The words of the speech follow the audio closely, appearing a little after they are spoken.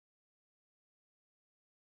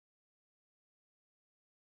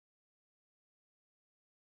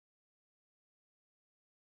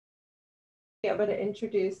able to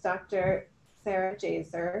introduce Dr. Sarah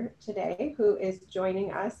Jaser today, who is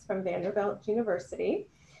joining us from Vanderbilt University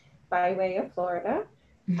by way of Florida.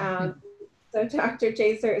 So Dr.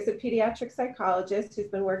 Jaser is a pediatric psychologist who's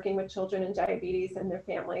been working with children and diabetes and their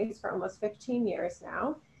families for almost 15 years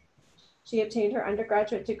now. She obtained her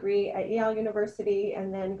undergraduate degree at Yale University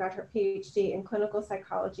and then got her Ph.D. in clinical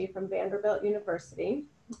psychology from Vanderbilt University.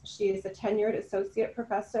 She is a tenured associate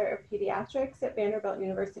professor of pediatrics at Vanderbilt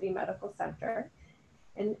University Medical Center.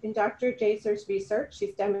 And in Dr. Jaser's research,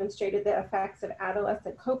 she's demonstrated the effects of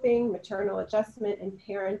adolescent coping, maternal adjustment, and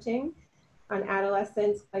parenting on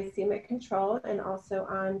adolescents' glycemic control and also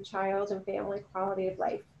on child and family quality of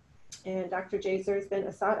life. And Dr. Jaser has been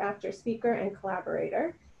a sought-after speaker and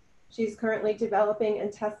collaborator. She's currently developing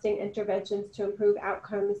and testing interventions to improve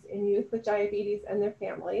outcomes in youth with diabetes and their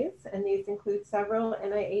families, and these include several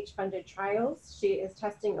NIH-funded trials. She is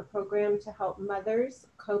testing a program to help mothers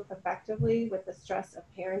cope effectively with the stress of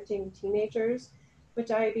parenting teenagers with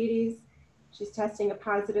diabetes. She's testing a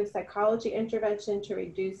positive psychology intervention to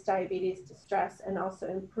reduce diabetes distress and also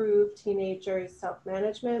improve teenagers'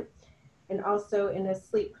 self-management, and also in a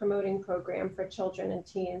sleep-promoting program for children and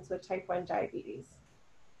teens with type 1 diabetes.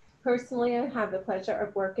 Personally, I have the pleasure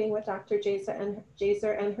of working with Dr.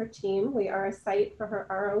 Jaser and her team. We are a site for her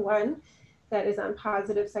R01 that is on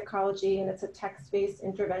positive psychology, and it's a text-based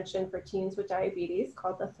intervention for teens with diabetes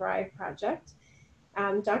called the Thrive Project.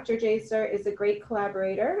 Dr. Jaser is a great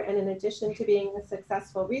collaborator, and in addition to being a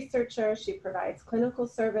successful researcher, she provides clinical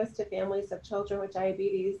service to families of children with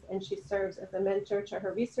diabetes, and she serves as a mentor to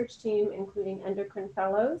her research team, including endocrine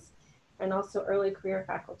fellows and also early career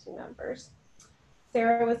faculty members.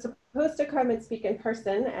 Sarah was supposed to come and speak in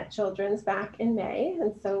person at Children's back in May,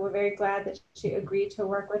 and so we're very glad that she agreed to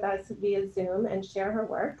work with us via Zoom and share her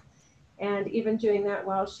work, and even doing that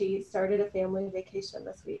while she started a family vacation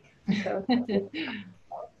this week.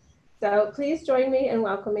 So please join me in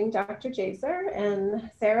welcoming Dr. Jaser, and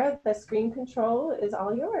Sarah, the screen control is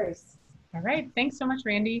all yours. All right, thanks so much,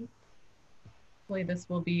 Randy. Hopefully this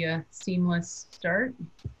will be a seamless start.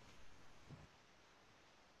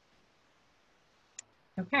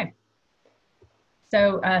 Okay,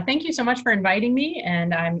 so thank you so much for inviting me,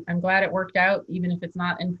 and I'm glad it worked out, even if it's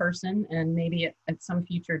not in person, and maybe at some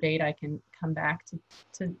future date I can come back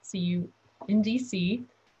to see you in DC.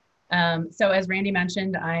 So as Randy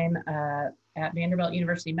mentioned, I'm at Vanderbilt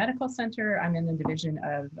University Medical Center. I'm in the Division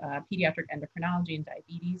of Pediatric Endocrinology and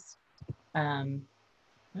Diabetes.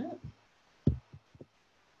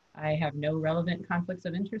 I have no relevant conflicts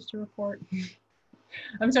of interest to report.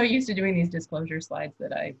 I'm so used to doing these disclosure slides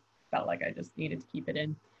that I felt like I just needed to keep it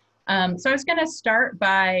in. So I was going to start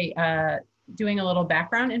by doing a little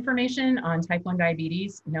background information on type 1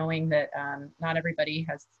 diabetes, knowing that not everybody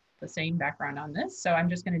has the same background on this. So I'm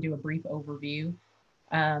just going to do a brief overview.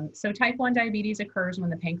 So type 1 diabetes occurs when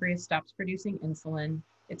the pancreas stops producing insulin.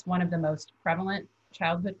 It's one of the most prevalent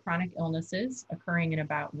childhood chronic illnesses, occurring in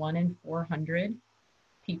about 1 in 400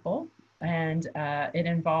 people. And it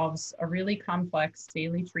involves a really complex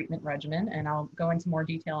daily treatment regimen, and I'll go into more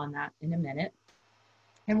detail on that in a minute.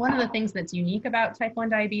 And one of the things that's unique about type 1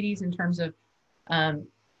 diabetes in terms of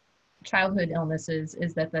childhood illnesses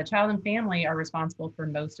is that the child and family are responsible for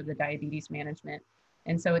most of the diabetes management.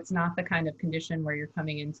 And so it's not the kind of condition where you're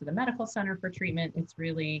coming into the medical center for treatment. It's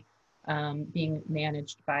really being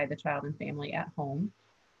managed by the child and family at home.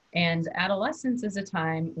 And adolescence is a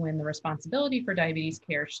time when the responsibility for diabetes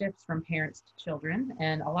care shifts from parents to children.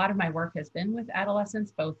 And a lot of my work has been with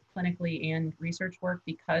adolescents, both clinically and research work,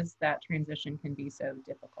 because that transition can be so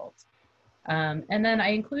difficult. And then I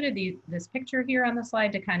included this picture here on the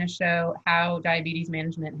slide to kind of show how diabetes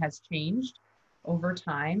management has changed over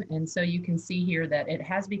time. And so you can see here that it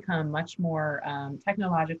has become much more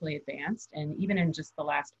technologically advanced. And even in just the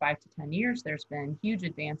last 5 to 10 years, there's been huge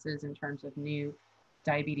advances in terms of new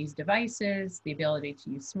diabetes devices, the ability to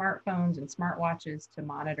use smartphones and smartwatches to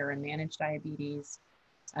monitor and manage diabetes,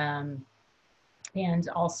 and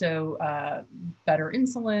also better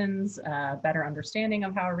insulins, better understanding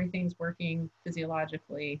of how everything's working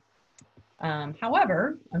physiologically.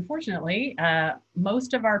 However, unfortunately,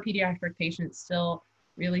 most of our pediatric patients still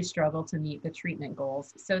really struggle to meet the treatment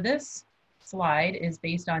goals. So this slide is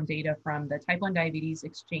based on data from the Type 1 Diabetes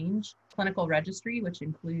Exchange Clinical Registry, which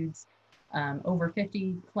includes over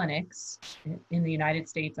 50 clinics in the United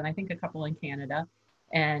States, and I think a couple in Canada.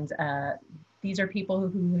 And these are people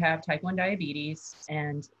who have type 1 diabetes.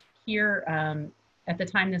 And here, at the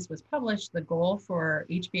time this was published, the goal for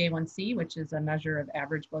HbA1c, which is a measure of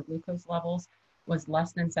average blood glucose levels, was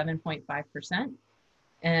less than 7.5%.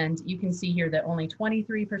 And you can see here that only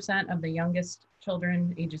 23% of the youngest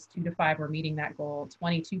children, ages 2 to 5, were meeting that goal,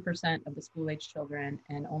 22% of the school-age children,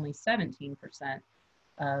 and only 17%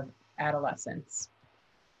 of adolescents.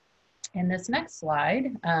 And this next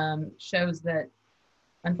slide shows that,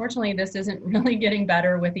 unfortunately, this isn't really getting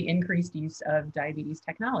better with the increased use of diabetes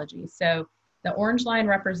technology. So the orange line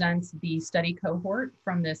represents the study cohort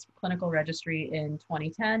from this clinical registry in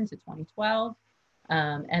 2010 to 2012.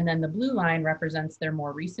 And then the blue line represents their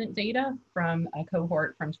more recent data from a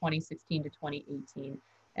cohort from 2016 to 2018.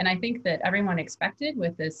 And I think that everyone expected,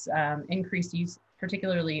 with this increased use,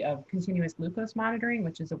 particularly of continuous glucose monitoring,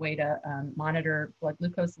 which is a way to monitor blood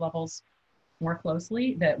glucose levels more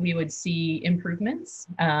closely, that we would see improvements.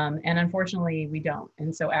 And unfortunately, we don't.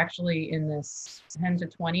 And so actually in this 10 to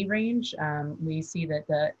 20 range, we see that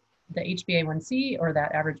the HbA1c, or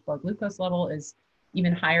that average blood glucose level, is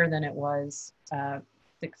even higher than it was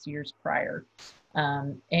 6 years prior.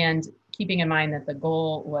 And keeping in mind that the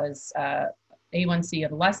goal was A1C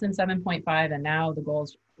of less than 7.5, and now the goal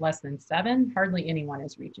is less than 7, hardly anyone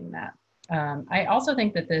is reaching that. I also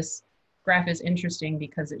think that this graph is interesting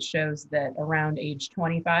because it shows that around age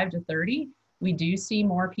 25 to 30, we do see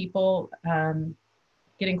more people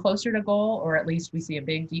getting closer to goal, or at least we see a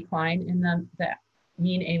big decline in the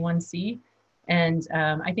mean A1C. And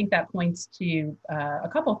I think that points to a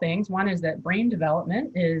couple things. One is that brain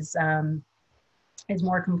development is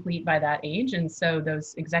more complete by that age. And so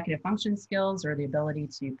those executive function skills, or the ability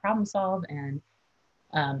to problem solve and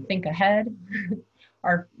think ahead,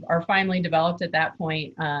 are finally developed at that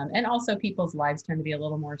point. And also people's lives tend to be a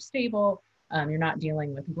little more stable. You're not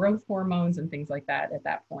dealing with growth hormones and things like that at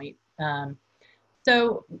that point.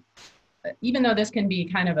 So even though this can be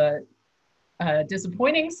kind of a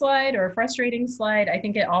disappointing slide or a frustrating slide, I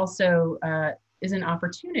think it also is an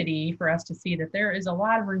opportunity for us to see that there is a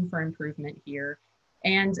lot of room for improvement here,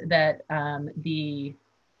 and that the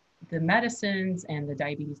medicines and the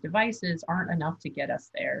diabetes devices aren't enough to get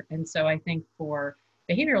us there. And so I think for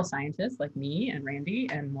behavioral scientists like me and Randy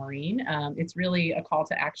and Maureen, it's really a call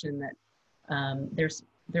to action that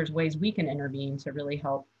there's ways we can intervene to really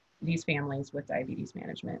help these families with diabetes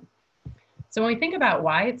management. So when we think about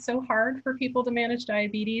why it's so hard for people to manage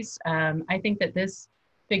diabetes, I think that this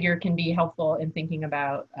figure can be helpful in thinking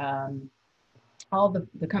about all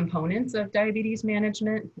the components of diabetes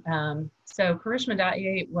management. So Karishma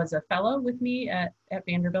Dahiye was a fellow with me at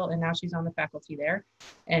Vanderbilt, and now she's on the faculty there.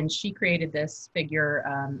 And she created this figure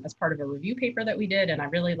as part of a review paper that we did. And I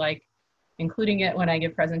really like including it when I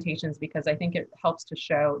give presentations, because I think it helps to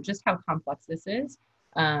show just how complex this is,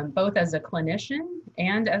 both as a clinician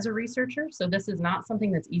and as a researcher. So this is not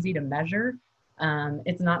something that's easy to measure.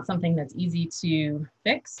 It's not something that's easy to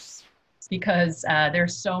fix, because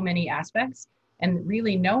there's so many aspects. And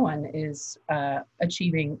really no one is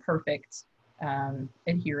achieving perfect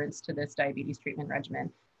adherence to this diabetes treatment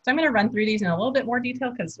regimen. So I'm going to run through these in a little bit more detail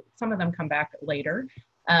because some of them come back later.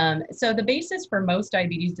 So the basis for most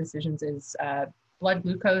diabetes decisions is blood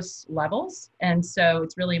glucose levels. And so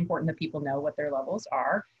it's really important that people know what their levels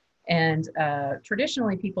are. And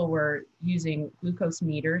traditionally people were using glucose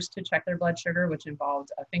meters to check their blood sugar, which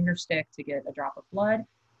involved a finger stick to get a drop of blood.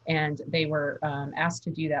 And they were asked to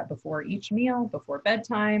do that before each meal, before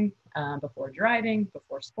bedtime, before driving,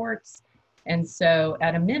 before sports. And so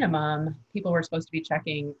at a minimum, people were supposed to be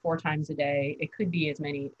checking 4 times a day. It could be as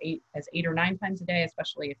many as 8 or 9 times a day,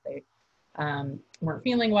 especially if they weren't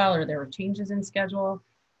feeling well or there were changes in schedule.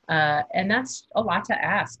 And that's a lot to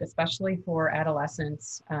ask, especially for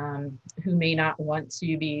adolescents who may not want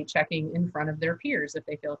to be checking in front of their peers if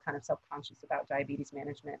they feel kind of self-conscious about diabetes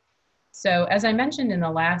management. So as I mentioned, in the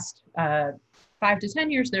last 5 to 10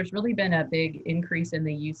 years, there's really been a big increase in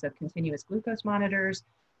the use of continuous glucose monitors,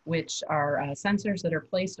 which are sensors that are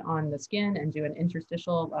placed on the skin and do an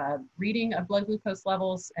interstitial reading of blood glucose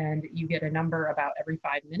levels, and you get a number about every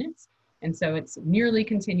 5 minutes. And so it's nearly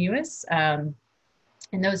continuous. And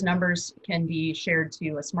those numbers can be shared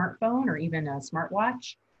to a smartphone or even a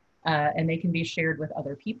smartwatch, and they can be shared with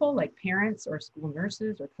other people like parents or school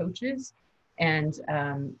nurses or coaches. And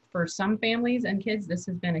for some families and kids, this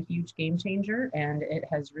has been a huge game changer, and it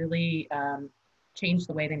has really changed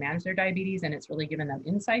the way they manage their diabetes, and it's really given them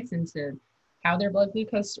insights into how their blood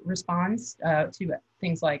glucose responds to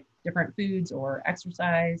things like different foods or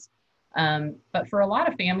exercise. But for a lot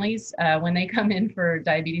of families, when they come in for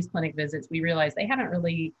diabetes clinic visits, we realize they haven't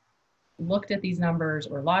really looked at these numbers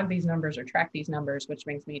or logged these numbers or tracked these numbers, which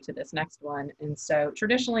brings me to this next one. And so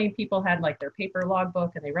traditionally people had like their paper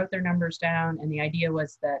logbook and they wrote their numbers down. And the idea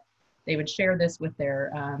was that they would share this with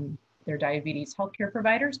their diabetes healthcare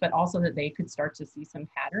providers, but also that they could start to see some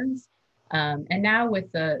patterns And now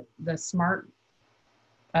with the smart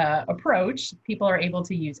approach, people are able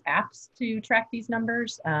to use apps to track these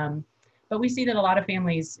numbers. But we see that a lot of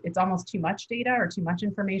families, it's almost too much data or too much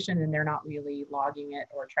information, and they're not really logging it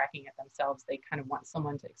or tracking it themselves. They kind of want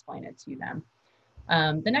someone to explain it to them.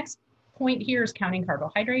 The next point here is counting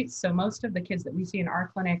carbohydrates. So most of the kids that we see in our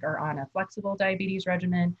clinic are on a flexible diabetes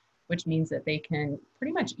regimen, which means that they can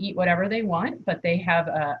pretty much eat whatever they want, but they have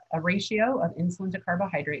a ratio of insulin to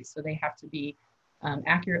carbohydrates. So they have to be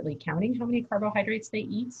accurately counting how many carbohydrates they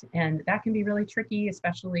eat. And that can be really tricky,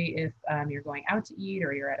 especially if you're going out to eat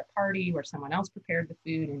or you're at a party where someone else prepared the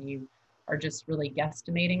food and you are just really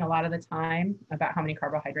guesstimating a lot of the time about how many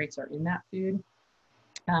carbohydrates are in that food.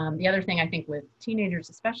 The other thing I think with teenagers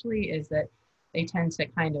especially is that they tend to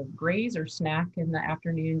kind of graze or snack in the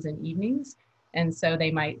afternoons and evenings. And so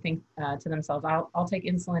they might think to themselves, I'll take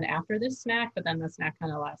insulin after this snack, but then the snack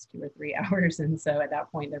kind of lasts 2 or 3 hours. And so at that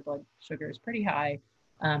point, their blood sugar is pretty high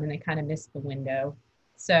and they kind of miss the window.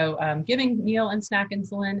 So giving meal and snack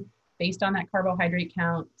insulin based on that carbohydrate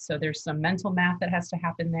count. So there's some mental math that has to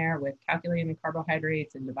happen there with calculating the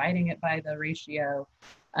carbohydrates and dividing it by the ratio.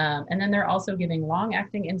 And then they're also giving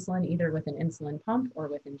long-acting insulin, either with an insulin pump or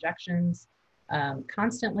with injections.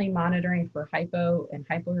 Constantly monitoring for hypo and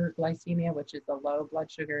hyperglycemia, which is the low blood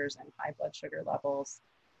sugars and high blood sugar levels.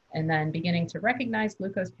 And then beginning to recognize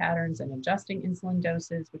glucose patterns and adjusting insulin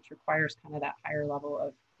doses, which requires kind of that higher level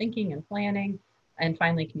of thinking and planning. And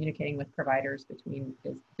finally, communicating with providers between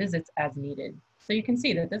visits as needed. So you can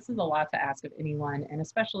see that this is a lot to ask of anyone, and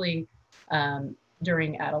especially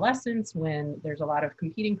during adolescence when there's a lot of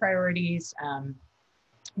competing priorities.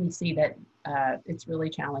 We see that it's really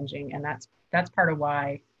challenging, and that's part of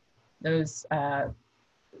why those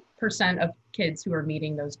percent of kids who are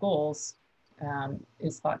meeting those goals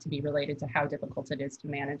is thought to be related to how difficult it is to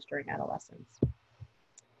manage during adolescence.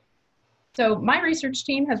 So my research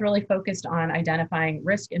team has really focused on identifying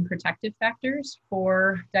risk and protective factors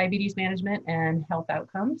for diabetes management and health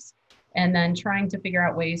outcomes, and then trying to figure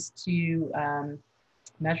out ways to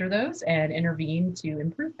measure those and intervene to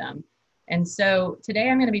improve them. And so today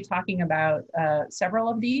I'm going to be talking about several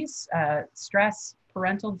of these: stress,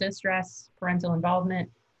 parental distress, parental involvement,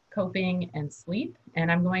 coping, and sleep. And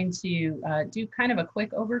I'm going to do kind of a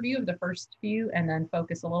quick overview of the first few and then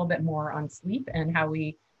focus a little bit more on sleep and how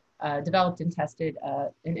we developed and tested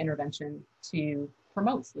an intervention to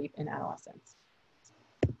promote sleep in adolescents.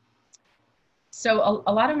 So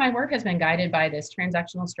a lot of my work has been guided by this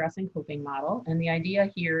transactional stress and coping model. And the idea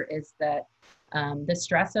here is that the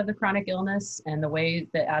stress of the chronic illness and the way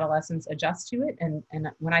that adolescents adjust to it. And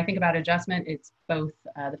when I think about adjustment, it's both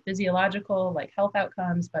the physiological, like health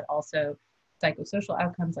outcomes, but also psychosocial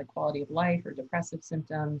outcomes like quality of life or depressive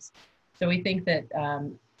symptoms. So we think that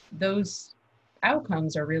those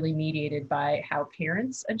outcomes are really mediated by how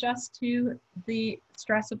parents adjust to the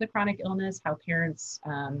stress of the chronic illness, how parents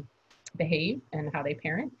behave and how they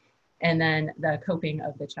parent, and then the coping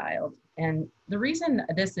of the child. And the reason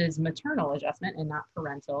this is maternal adjustment and not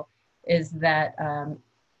parental is that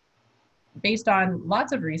based on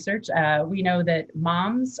lots of research, we know that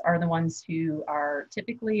moms are the ones who are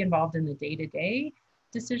typically involved in the day-to-day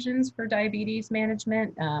decisions for diabetes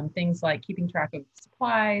management, things like keeping track of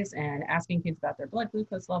supplies and asking kids about their blood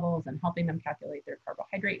glucose levels and helping them calculate their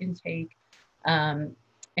carbohydrate intake.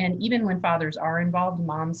 And even when fathers are involved,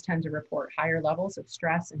 moms tend to report higher levels of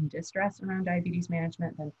stress and distress around diabetes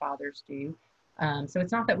management than fathers do. So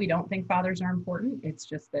it's not that we don't think fathers are important. It's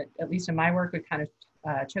just that, at least in my work, we've kind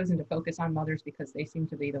of chosen to focus on mothers because they seem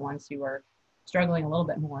to be the ones who are struggling a little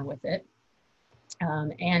bit more with it.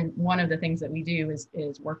 And one of the things that we do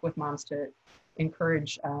is work with moms to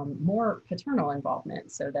encourage more paternal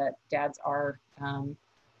involvement so that dads are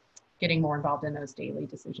getting more involved in those daily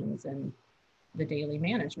decisions and the daily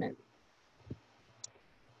management.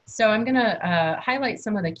 So I'm going to highlight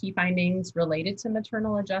some of the key findings related to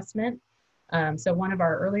maternal adjustment. So one of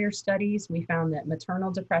our earlier studies, we found that maternal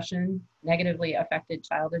depression negatively affected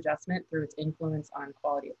child adjustment through its influence on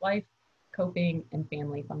quality of life, coping, and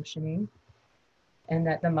family functioning. And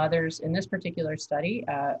that the mothers in this particular study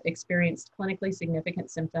experienced clinically significant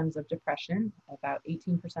symptoms of depression, about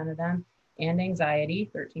 18% of them, and anxiety,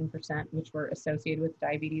 13%, which were associated with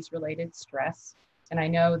diabetes-related stress. And I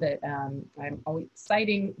know that I'm always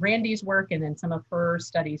citing Randy's work, and in some of her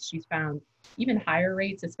studies, she's found even higher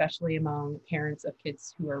rates, especially among parents of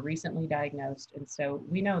kids who are recently diagnosed. And so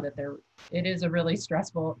we know that it is a really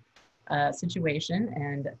stressful situation,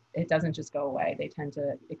 and it doesn't just go away. They tend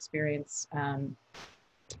to experience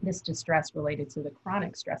this distress related to the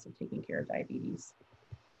chronic stress of taking care of diabetes.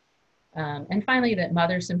 And finally, that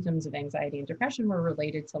mother symptoms of anxiety and depression were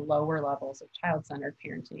related to lower levels of child-centered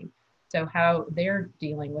parenting. So how they're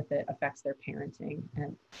dealing with it affects their parenting,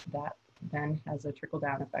 and that then has a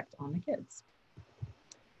trickle-down effect on the kids.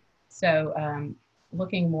 So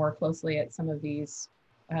looking more closely at some of these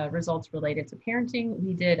results related to parenting,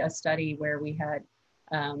 we did a study where we had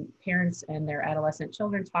parents and their adolescent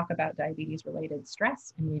children talk about diabetes-related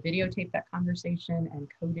stress, and we videotaped that conversation and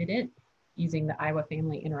coded it using the Iowa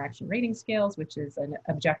Family Interaction Rating Scales, which is an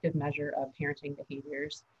objective measure of parenting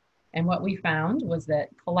behaviors. And what we found was that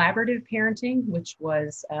collaborative parenting, which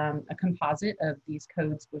was a composite of these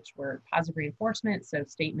codes, which were positive reinforcement, so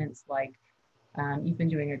statements like, you've been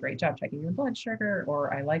doing a great job checking your blood sugar,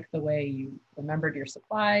 or I like the way you remembered your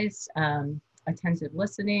supplies, attentive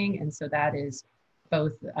listening. And so that is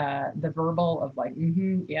both the verbal of like,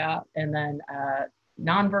 yeah, and then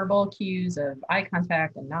nonverbal cues of eye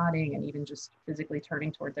contact and nodding and even just physically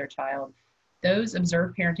turning toward their child. Those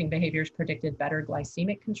observed parenting behaviors predicted better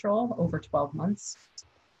glycemic control over 12 months.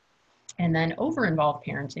 And then over-involved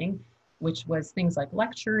parenting, which was things like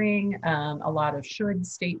lecturing, a lot of should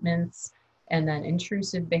statements, and then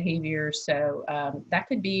intrusive behavior. So that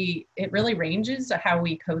could be, it really ranges how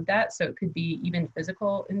we code that. So it could be even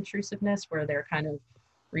physical intrusiveness where they're kind of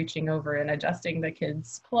reaching over and adjusting the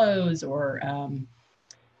kid's clothes, or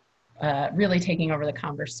really taking over the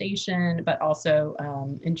conversation, but also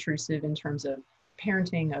intrusive in terms of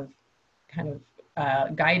parenting, of kind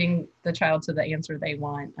of guiding the child to the answer they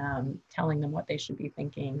want, telling them what they should be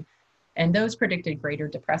thinking. And those predicted greater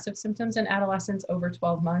depressive symptoms in adolescents over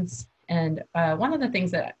 12 months. And one of the things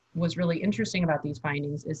that was really interesting about these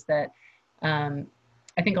findings is that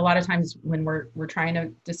I think a lot of times when we're trying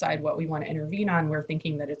to decide what we want to intervene on, we're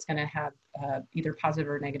thinking that it's going to have either positive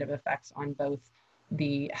or negative effects on both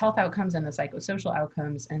the health outcomes and the psychosocial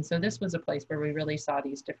outcomes. And so this was a place where we really saw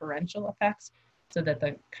these differential effects, so that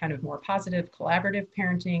the kind of more positive collaborative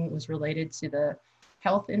parenting was related to the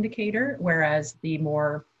health indicator, whereas the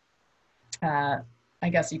more, I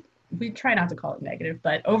guess we try not to call it negative,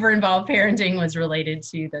 but over-involved parenting was related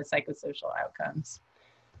to the psychosocial outcomes.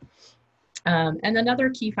 And another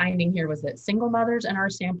key finding here was that single mothers in our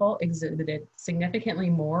sample exhibited significantly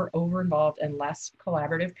more over-involved and less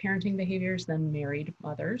collaborative parenting behaviors than married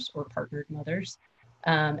mothers or partnered mothers.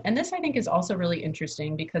 And this, I think, is also really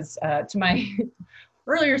interesting because to my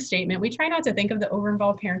earlier statement, we try not to think of the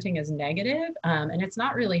over-involved parenting as negative, and it's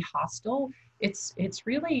not really hostile. It's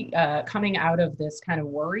really coming out of this kind of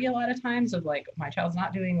worry a lot of times of like, my child's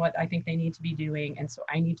not doing what I think they need to be doing, and so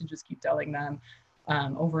I need to just keep telling them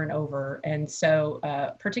over and over. And so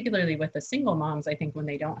particularly with the single moms, I think when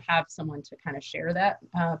they don't have someone to kind of share that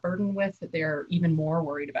burden with, they're even more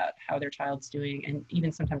worried about how their child's doing, and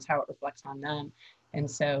even sometimes how it reflects on them. And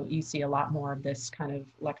so you see a lot more of this kind of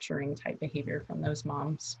lecturing type behavior from those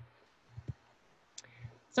moms.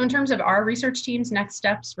 So in terms of our research team's next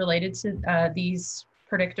steps related to these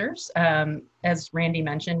predictors, as Randy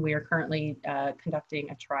mentioned, we are currently conducting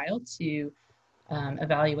a trial to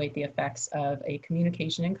evaluate the effects of a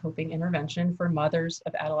communication and coping intervention for mothers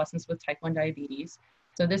of adolescents with type 1 diabetes.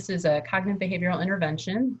 So this is a cognitive behavioral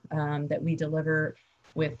intervention that we deliver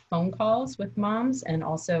with phone calls with moms, and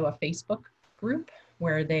also a Facebook group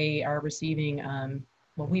where they are receiving,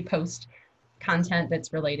 well, we post content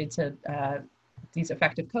that's related to these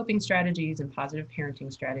effective coping strategies and positive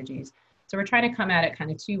parenting strategies. So we're trying to come at it kind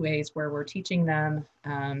of two ways, where we're teaching them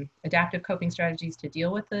adaptive coping strategies to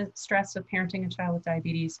deal with the stress of parenting a child with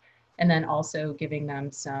diabetes, and then also giving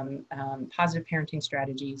them some positive parenting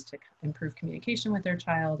strategies to improve communication with their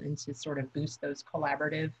child and to sort of boost those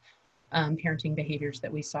collaborative parenting behaviors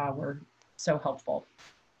that we saw were so helpful.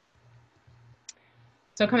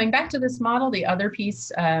 So coming back to this model, the other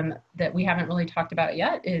piece that we haven't really talked about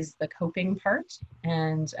yet is the coping part.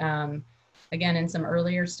 And again, in some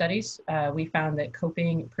earlier studies, we found that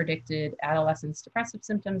coping predicted adolescents' depressive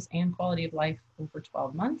symptoms and quality of life over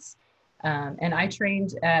 12 months. And I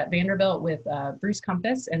trained at Vanderbilt with Bruce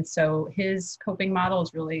Compass, and so his coping model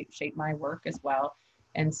has really shaped my work as well.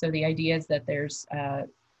 And so the idea is that there's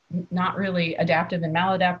not really adaptive and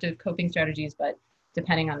maladaptive coping strategies, but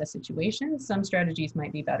depending on the situation, some strategies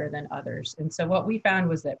might be better than others. And so what we found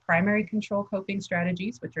was that primary control coping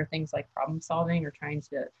strategies, which are things like problem solving or trying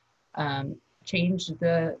to change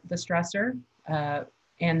the stressor,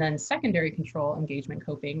 and then secondary control engagement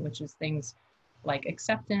coping, which is things like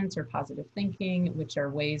acceptance or positive thinking, which are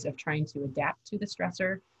ways of trying to adapt to the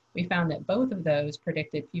stressor. We found that both of those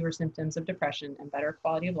predicted fewer symptoms of depression and better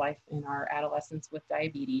quality of life in our adolescents with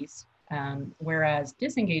diabetes, whereas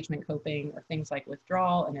disengagement coping, or things like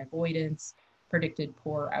withdrawal and avoidance, predicted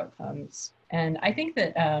poor outcomes. And I think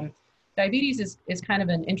that diabetes is kind of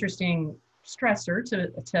an interesting stressor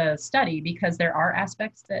to study because there are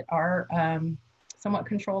aspects that are somewhat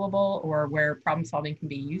controllable or where problem solving can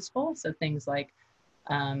be useful. So things like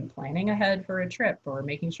planning ahead for a trip or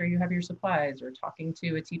making sure you have your supplies or talking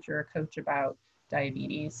to a teacher or coach about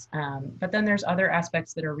diabetes. But then there's other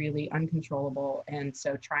aspects that are really uncontrollable. And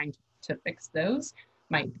so trying to fix those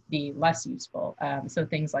might be less useful. So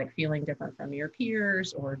things like feeling different from your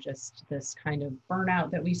peers or just this kind of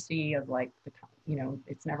burnout that we see of like,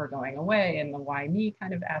 it's never going away and the why me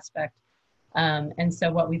kind of aspect. And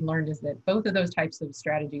so what we've learned is that both of those types of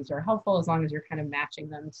strategies are helpful as long as you're kind of matching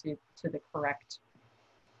them to the correct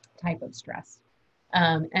type of stress.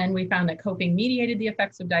 And we found that coping mediated the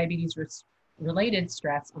effects of diabetes related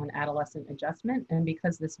stress on adolescent adjustment. And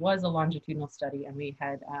because this was a longitudinal study and we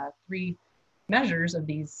had 3 measures of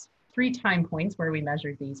these 3 time points where we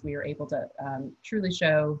measured these, we were able to truly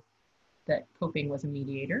show that coping was a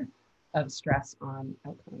mediator of stress on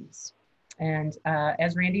outcomes. And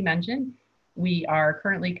as Randy mentioned, we are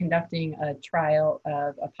currently conducting a trial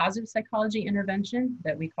of a positive psychology intervention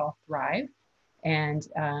that we call Thrive. And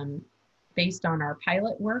based on our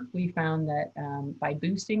pilot work, we found that by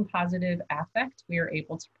boosting positive affect, we are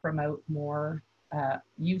able to promote more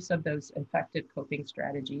use of those effective coping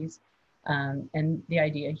strategies. And the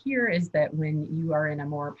idea here is that when you are in a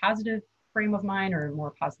more positive frame of mind or a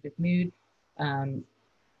more positive mood,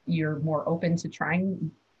 you're more open to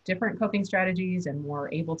trying different coping strategies and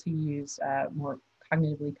more able to use more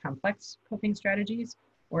cognitively complex coping strategies.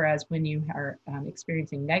 Whereas when you are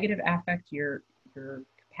experiencing negative affect, your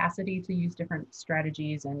capacity to use different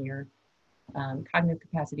strategies and your cognitive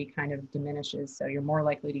capacity kind of diminishes. So you're more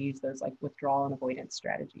likely to use those like withdrawal and avoidance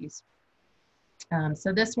strategies.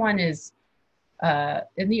 So this one is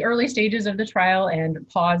in the early stages of the trial and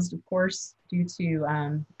paused, of course, due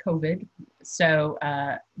to COVID. So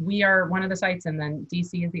we are one of the sites and then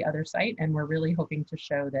DC is the other site. And we're really hoping to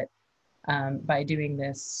show that by doing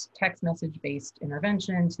this text message-based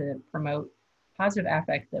intervention to promote positive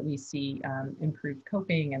affect that we see improved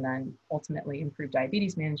coping and then ultimately improved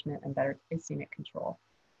diabetes management and better glycemic control.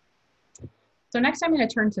 So next I'm going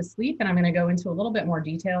to turn to sleep and I'm going to go into a little bit more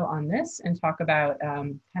detail on this and talk about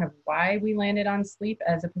kind of why we landed on sleep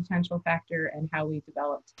as a potential factor and how we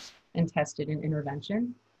developed and tested an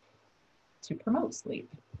intervention to promote sleep.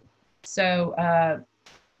 So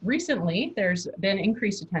recently there's been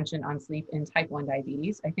increased attention on sleep in type 1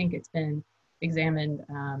 diabetes. I think it's been examined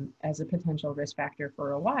as a potential risk factor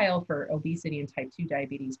for a while for obesity and type 2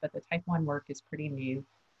 diabetes, but the type 1 work is pretty new.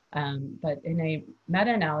 But in a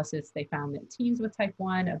meta-analysis, they found that teens with type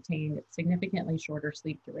 1 obtained significantly shorter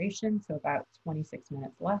sleep duration, so about 26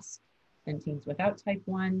 minutes less than teens without type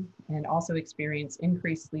 1, and also experienced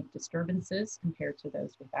increased sleep disturbances compared to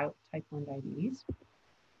those without type 1 diabetes.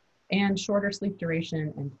 And shorter sleep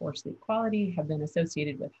duration and poor sleep quality have been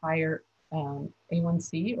associated with higher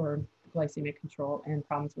A1C or glycemic control and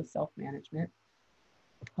problems with self-management,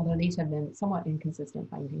 although these have been somewhat inconsistent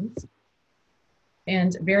findings.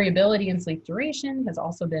 And variability in sleep duration has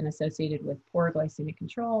also been associated with poor glycemic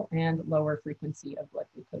control and lower frequency of blood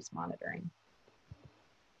glucose monitoring.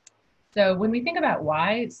 So when we think about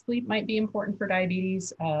why sleep might be important for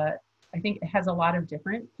diabetes, I think it has a lot of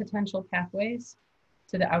different potential pathways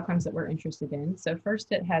to the outcomes that we're interested in. So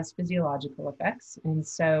first, it has physiological effects. And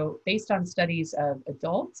so based on studies of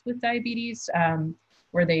adults with diabetes,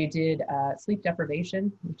 where they did sleep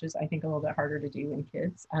deprivation, which is I think a little bit harder to do in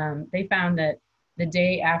kids, they found that the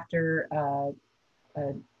day after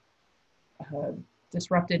a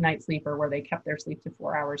disrupted night sleep or where they kept their sleep to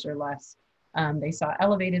 4 hours or less, they saw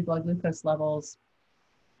elevated blood glucose levels,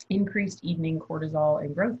 increased evening cortisol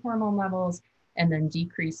and growth hormone levels, and then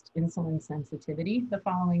decreased insulin sensitivity the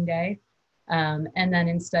following day. And then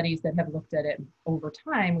in studies that have looked at it over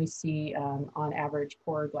time, we see on average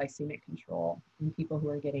poor glycemic control in people who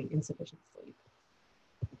are getting insufficient sleep.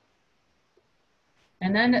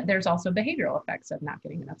 And then there's also behavioral effects of not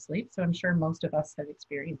getting enough sleep. So I'm sure most of us have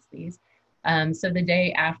experienced these. So the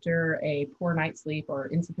day after a poor night's sleep or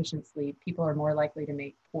insufficient sleep, people are more likely to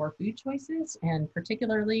make poor food choices. And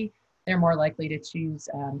particularly, they're more likely to choose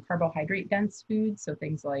carbohydrate-dense foods. So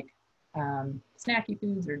things like snacky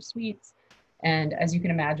foods or sweets. And as you can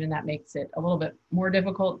imagine, that makes it a little bit more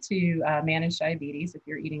difficult to manage diabetes if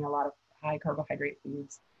you're eating a lot of high carbohydrate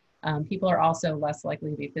foods. People are also less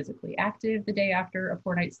likely to be physically active the day after a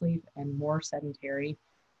poor night's sleep and more sedentary.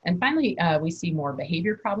 And finally, we see more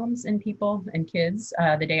behavior problems in people and kids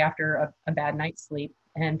the day after a bad night's sleep,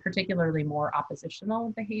 and particularly more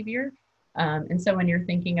oppositional behavior. And so when you're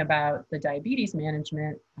thinking about the diabetes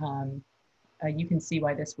management, you can see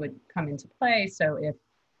why this would come into play. So if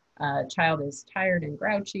child is tired and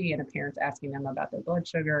grouchy and a parent's asking them about their blood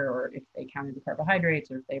sugar, or if they counted the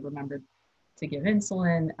carbohydrates, or if they remembered to give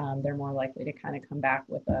insulin, they're more likely to kind of come back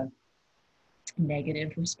with a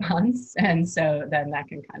negative response. And so then that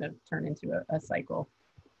can kind of turn into a cycle.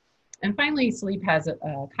 And finally, sleep has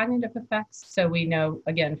cognitive effects. So we know,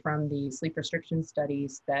 again, from the sleep restriction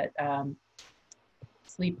studies that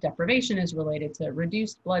sleep deprivation is related to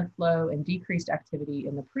reduced blood flow and decreased activity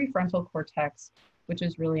in the prefrontal cortex, which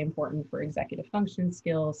is really important for executive function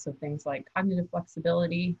skills. So things like cognitive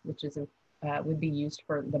flexibility, which is would be used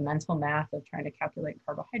for the mental math of trying to calculate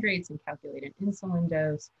carbohydrates and calculate an insulin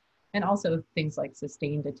dose, and also things like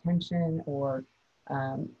sustained attention, or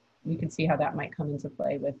we can see how that might come into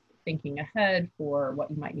play with thinking ahead for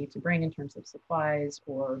what you might need to bring in terms of supplies,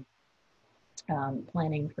 or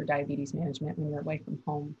planning for diabetes management when you're away from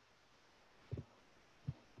home.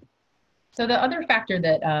 So the other factor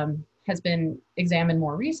that has been examined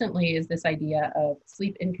more recently is this idea of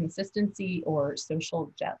sleep inconsistency or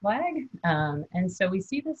social jet lag. And so we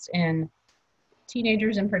see this in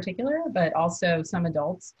teenagers in particular, but also some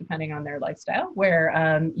adults, depending on their lifestyle,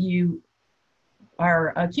 where you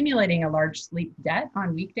are accumulating a large sleep debt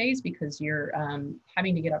on weekdays because you're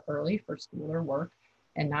having to get up early for school or work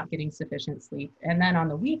and not getting sufficient sleep. And then on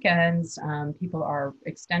the weekends, people are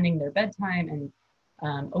extending their bedtime and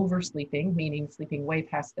oversleeping, meaning sleeping way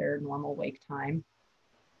past their normal wake time.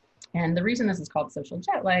 And the reason this is called social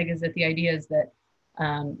jet lag is that the idea is that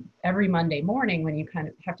every Monday morning, when you kind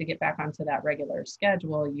of have to get back onto that regular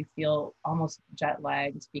schedule, you feel almost jet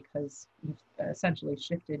lagged because you've essentially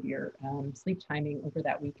shifted your sleep timing over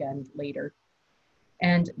that weekend later.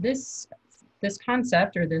 And this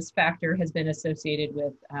concept, or this factor, has been associated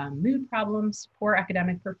with mood problems, poor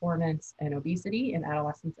academic performance, and obesity in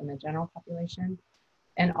adolescents and the general population,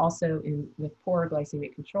 and also with poor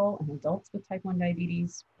glycemic control in adults with type 1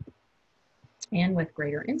 diabetes, and with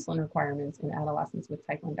greater insulin requirements in adolescents with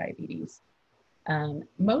type 1 diabetes.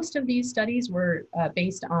 Most of these studies were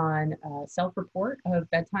based on self-report of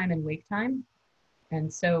bedtime and wake time.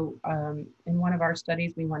 And so in one of our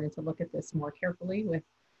studies, we wanted to look at this more carefully with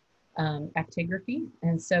actigraphy.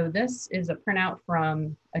 And so this is a printout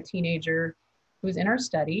from a teenager who's in our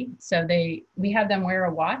study. So we had them wear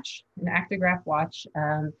a watch, an actigraph watch,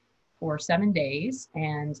 for 7 days.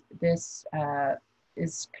 And this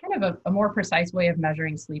is kind of a more precise way of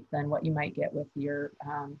measuring sleep than what you might get with your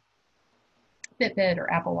Fitbit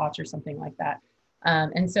or Apple Watch or something like that.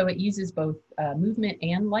 And so it uses both movement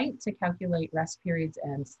and light to calculate rest periods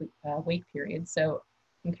and sleep, wake periods. So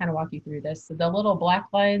I can kind of walk you through this. So the little black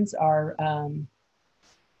lines are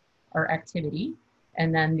activity,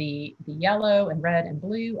 and then the yellow and red and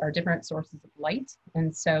blue are different sources of light.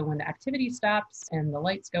 And so when the activity stops and the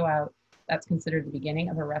lights go out, that's considered the beginning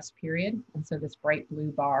of a rest period. And so this bright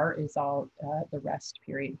blue bar is all the rest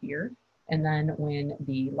period here. And then when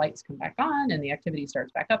the lights come back on and the activity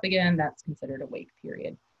starts back up again, that's considered a wake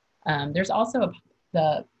period. There's also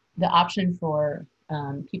the option for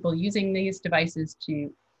people using these devices to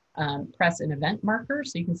press an event marker.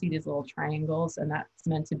 So you can see these little triangles, and that's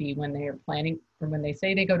meant to be when they are planning, or when they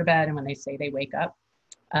say they go to bed and when they say they wake up.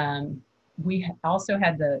 We also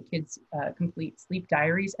had the kids complete sleep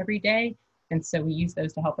diaries every day. And so we use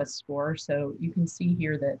those to help us score. So you can see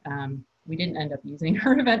here that we didn't end up using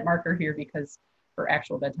our event marker here because her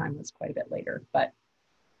actual bedtime was quite a bit later. But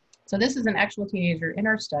so this is an actual teenager in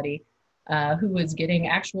our study who was getting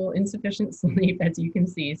actual insufficient sleep, as you can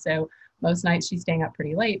see. So most nights she's staying up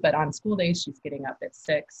pretty late, but on school days she's getting up at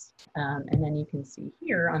 6. And then you can see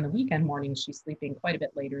here on the weekend mornings she's sleeping quite a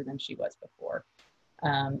bit later than she was before.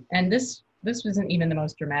 And this wasn't even the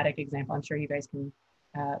most dramatic example. I'm sure you guys can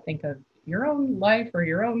think of your own life or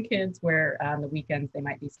your own kids where on the weekends they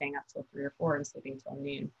might be staying up till 3 or 4 and sleeping till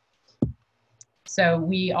noon. So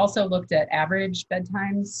we also looked at average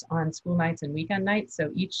bedtimes on school nights and weekend nights.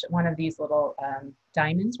 So each one of these little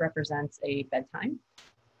diamonds represents a bedtime,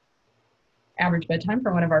 average bedtime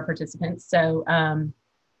for one of our participants. So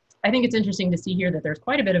I think it's interesting to see here that there's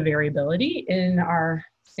quite a bit of variability in our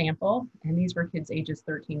sample, and these were kids ages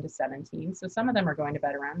 13 to 17. So some of them are going to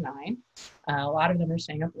bed around 9. A lot of them are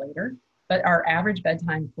staying up later, but our average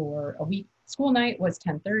bedtime for a week school night was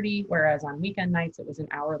 10:30, whereas on weekend nights it was an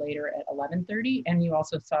hour later at 11:30. And you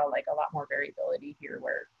also saw like a lot more variability here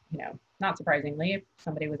where, you know, not surprisingly, if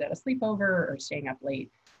somebody was at a sleepover or staying up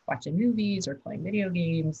late watching movies or playing video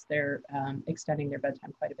games, they're extending their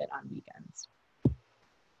bedtime quite a bit on weekends.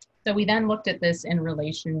 So we then looked at this in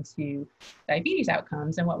relation to diabetes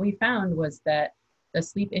outcomes, and what we found was that the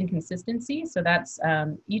sleep inconsistency, so that's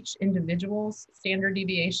each individual's standard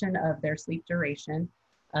deviation of their sleep duration,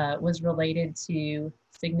 was related to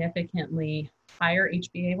significantly higher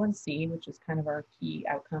HbA1c, which is kind of our key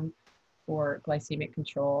outcome for glycemic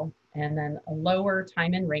control, and then a lower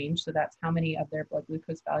time in range. So that's how many of their blood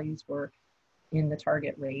glucose values were in the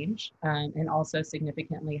target range, and also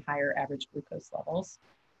significantly higher average glucose levels.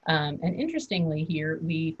 And interestingly here,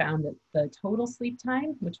 we found that the total sleep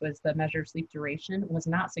time, which was the measure of sleep duration, was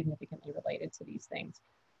not significantly related to these things.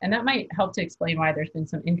 And that might help to explain why there's been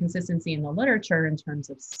some inconsistency in the literature in terms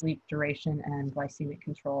of sleep duration and glycemic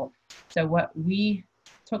control. So what we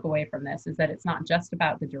took away from this is that it's not just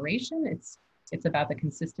about the duration, it's about the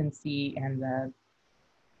consistency and the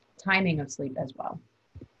timing of sleep as well.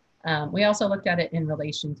 We also looked at it in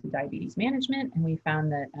relation to diabetes management, and we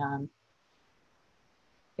found that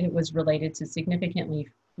it was related to significantly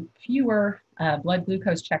fewer blood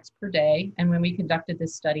glucose checks per day. And when we conducted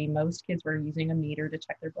this study, most kids were using a meter to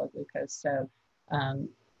check their blood glucose. So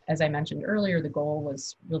as I mentioned earlier, the goal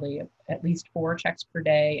was really at least 4 checks per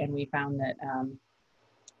day. And we found that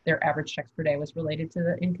their average checks per day was related to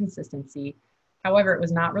the inconsistency. However, it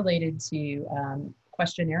was not related to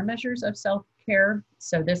questionnaire measures of self-care.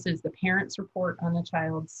 So this is the parent's report on the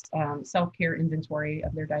child's self-care inventory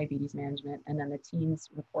of their diabetes management, and then the teen's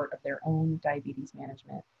report of their own diabetes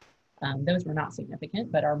management. Those were not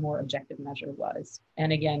significant, but our more objective measure was.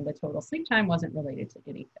 And again, the total sleep time wasn't related to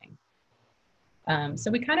anything. So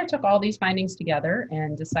we kind of took all these findings together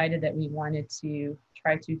and decided that we wanted to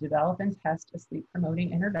try to develop and test a sleep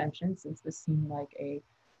promoting intervention, since this seemed like a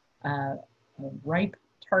ripe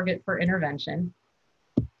target for intervention.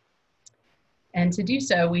 And to do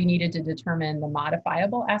so, we needed to determine the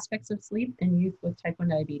modifiable aspects of sleep in youth with type 1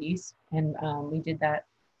 diabetes. And we did that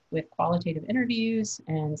with qualitative interviews,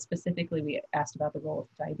 and specifically we asked about the role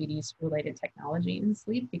of diabetes-related technology in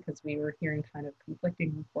sleep, because we were hearing kind of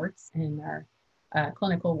conflicting reports in our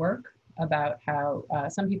clinical work about how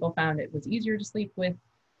some people found it was easier to sleep with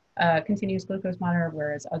continuous glucose monitor,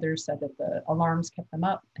 whereas others said that the alarms kept them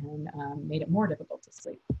up and made it more difficult to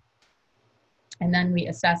sleep. And then we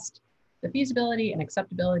assessed the feasibility and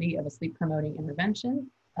acceptability of a sleep promoting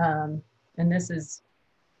intervention. And this is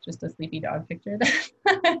just a sleepy dog picture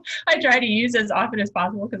that I try to use as often as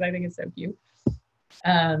possible because I think it's so cute.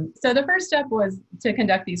 So the first step was to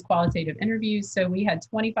conduct these qualitative interviews. So we had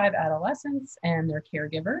 25 adolescents and their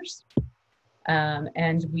caregivers,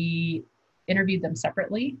 and we interviewed them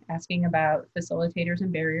separately, asking about facilitators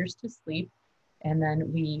and barriers to sleep. And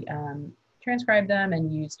then we transcribed them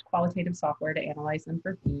and used qualitative software to analyze them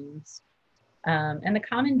for themes. And the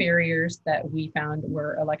common barriers that we found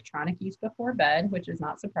were electronic use before bed, which is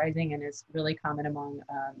not surprising and is really common among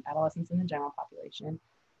adolescents in the general population,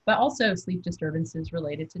 but also sleep disturbances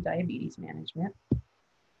related to diabetes management.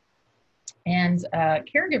 And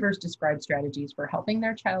caregivers described strategies for helping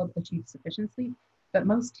their child achieve sufficient sleep, but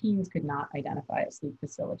most teens could not identify a sleep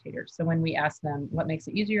facilitator. So when we asked them, what makes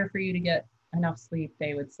it easier for you to get enough sleep,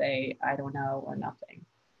 they would say, I don't know, or nothing.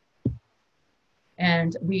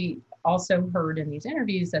 And we also heard in these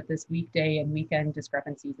interviews that this weekday and weekend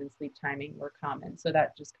discrepancies in sleep timing were common. So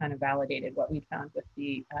that just kind of validated what we found with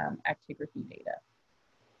the actigraphy data.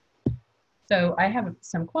 So I have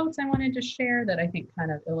some quotes I wanted to share that I think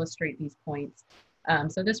kind of illustrate these points.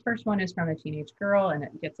 So this first one is from a teenage girl, and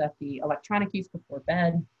it gets at the electronic use before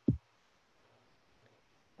bed.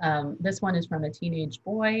 This one is from a teenage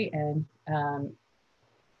boy, and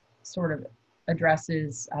sort of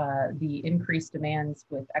addresses the increased demands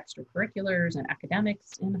with extracurriculars and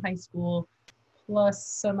academics in high school, plus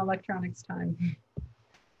some electronics time.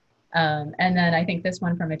 And then I think this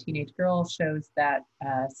one from a teenage girl shows that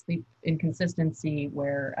sleep inconsistency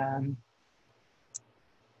where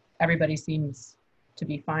everybody seems to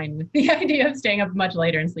be fine with the idea of staying up much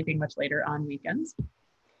later and sleeping much later on weekends.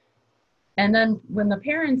 And then when the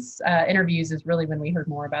parents' interviews is really when we heard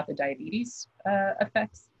more about the diabetes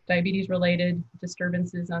effects, diabetes-related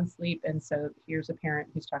disturbances on sleep. And so here's a parent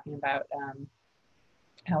who's talking about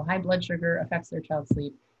how high blood sugar affects their child's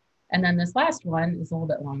sleep. And then this last one is a little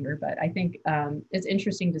bit longer, but I think it's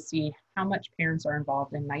interesting to see how much parents are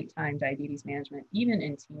involved in nighttime diabetes management, even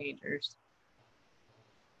in teenagers.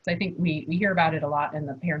 So I think we hear about it a lot in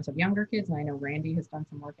the parents of younger kids, and I know Randy has done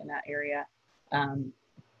some work in that area.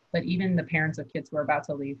 But even the parents of kids who are about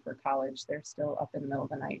to leave for college, they're still up in the middle of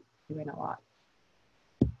the night doing a lot.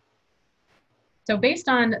 So based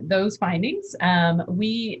on those findings,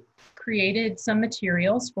 we created some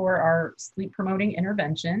materials for our sleep promoting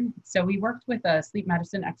intervention. So we worked with a sleep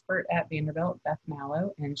medicine expert at Vanderbilt, Beth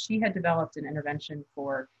Mallow, and she had developed an intervention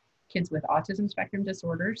for kids with autism spectrum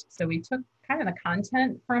disorders. So we took kind of the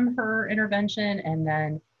content from her intervention and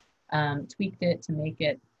then tweaked it to make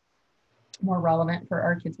it more relevant for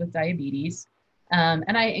our kids with diabetes.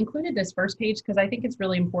 And I included this first page because I think it's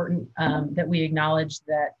really important that we acknowledge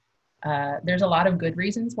that there's a lot of good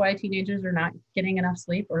reasons why teenagers are not getting enough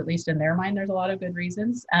sleep, or at least in their mind, there's a lot of good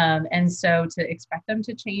reasons. And so to expect them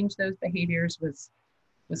to change those behaviors was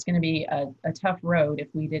going to be a tough road if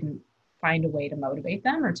we didn't find a way to motivate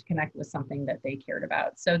them or to connect with something that they cared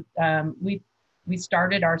about. So we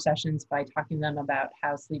started our sessions by talking to them about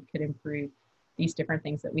how sleep could improve these different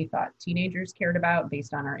things that we thought teenagers cared about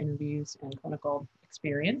based on our interviews and clinical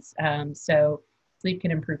experience. So sleep can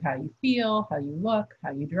improve how you feel, how you look,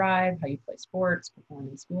 how you drive, how you play sports, perform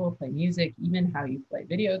in school, play music, even how you play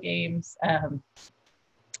video games.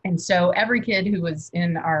 And so every kid who was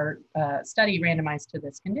in our study randomized to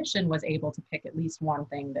this condition was able to pick at least one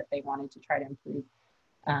thing that they wanted to try to improve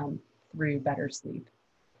through better sleep.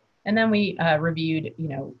 And then we reviewed,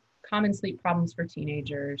 common sleep problems for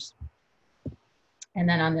teenagers. And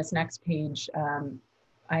then on this next page,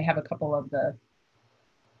 I have a couple of the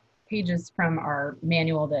pages from our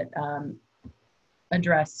manual that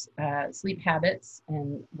address sleep habits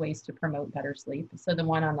and ways to promote better sleep. So the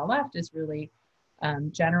one on the left is really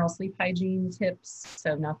general sleep hygiene tips,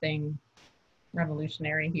 so nothing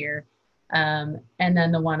revolutionary here. And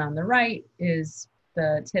then the one on the right is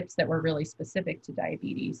the tips that were really specific to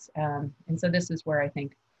diabetes. And so this is where I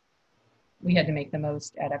think we had to make the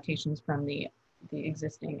most adaptations from the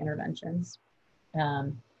existing interventions.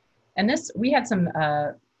 And we had some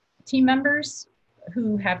team members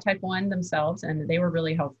who have type 1 themselves, and they were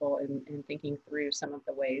really helpful in thinking through some of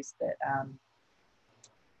the ways that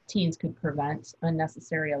teens could prevent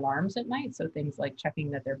unnecessary alarms at night. So things like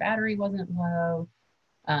checking that their battery wasn't low,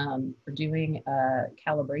 or doing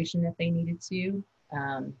calibration if they needed to.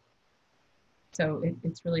 So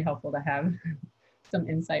it's really helpful to have some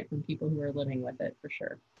insight from people who are living with it, for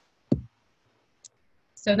sure.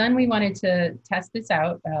 So then we wanted to test this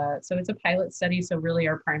out. So it's a pilot study. So really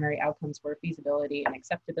our primary outcomes were feasibility and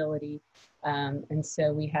acceptability. And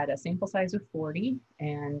so we had a sample size of 40,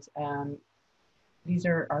 and these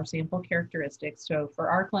are our sample characteristics. So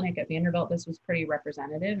for our clinic at Vanderbilt, this was pretty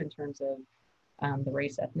representative in terms of the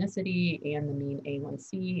race, ethnicity, and the mean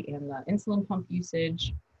A1C and the insulin pump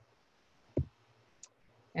usage.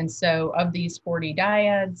 And so of these 40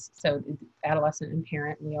 dyads, so adolescent and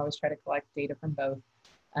parent, we always try to collect data from both.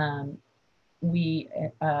 We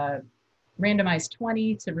randomized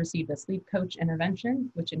 20 to receive the sleep coach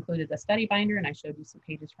intervention, which included the study binder, and I showed you some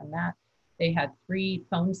pages from that. They had 3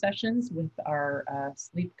 phone sessions with our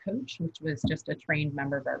sleep coach, which was just a trained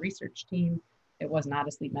member of our research team. It was not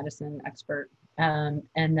a sleep medicine expert. And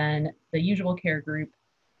then the usual care group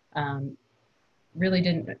really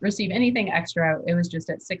didn't receive anything extra. It was just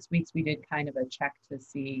at 6 weeks, we did kind of a check to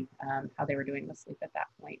see how they were doing with sleep at that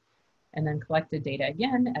point. And then collected data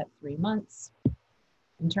again at 3 months.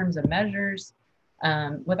 In terms of measures,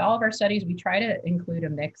 with all of our studies, we try to include a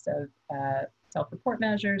mix of self-report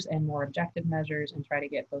measures and more objective measures and try to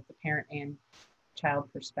get both the parent and child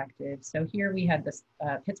perspective. So here we had this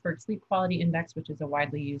Pittsburgh Sleep Quality Index, which is a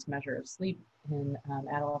widely used measure of sleep in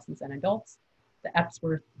adolescents and adults. The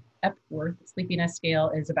Epworth Sleepiness Scale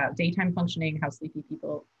is about daytime functioning, how sleepy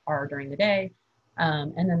people are during the day.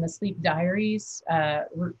 And then the sleep diaries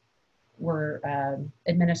were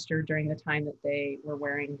administered during the time that they were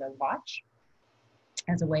wearing the watch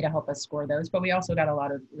as a way to help us score those. But we also got a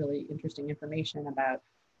lot of really interesting information about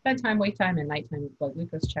bedtime, wake time, and nighttime blood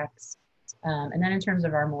glucose checks. And then in terms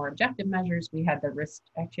of our more objective measures, we had the wrist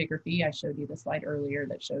actigraphy. I showed you the slide earlier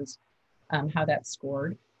that shows how that's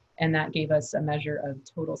scored. And that gave us a measure of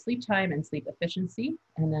total sleep time and sleep efficiency.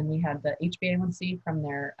 And then we had the HbA1c from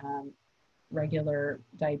their regular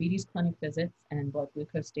diabetes clinic visits and blood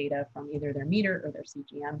glucose data from either their meter or their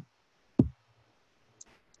CGM.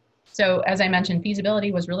 So as I mentioned,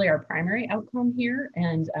 feasibility was really our primary outcome here.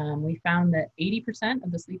 And we found that 80%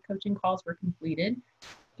 of the sleep coaching calls were completed,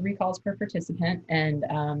 3 calls per participant. And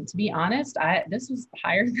to be honest, this was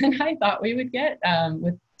higher than I thought we would get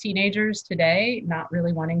with teenagers today, not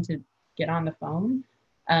really wanting to get on the phone.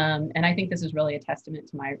 And I think this is really a testament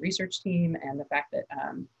to my research team and the fact that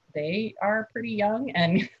they are pretty young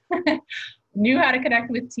and knew how to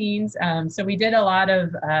connect with teens. So we did a lot of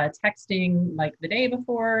texting like the day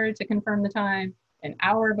before to confirm the time, an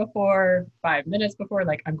hour before, 5 minutes before,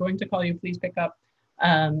 like, I'm going to call you, please pick up.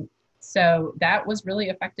 So that was really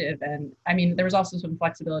effective. And I mean, there was also some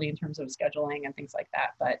flexibility in terms of scheduling and things like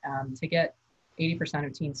that. But to get 80%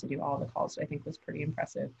 of teens to do all the calls, I think was pretty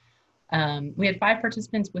impressive. We had 5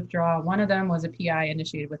 participants withdraw. One of them was a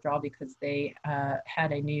PI-initiated withdrawal because they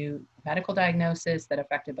had a new medical diagnosis that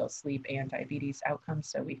affected both sleep and diabetes outcomes.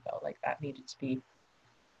 So we felt like that needed to be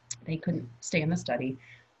they couldn't stay in the study.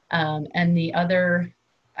 And the other,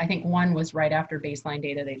 I think one was right after baseline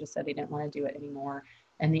data. They just said they didn't want to do it anymore.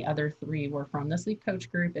 And the other 3 were from the sleep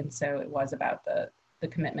coach group. And so it was about the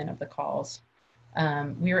commitment of the calls.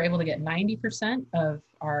 We were able to get 90% of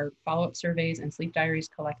our follow-up surveys and sleep diaries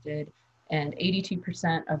collected, and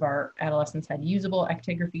 82% of our adolescents had usable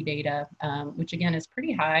actigraphy data, which again is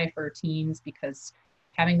pretty high for teens because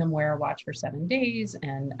having them wear a watch for 7 days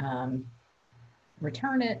and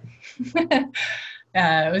return it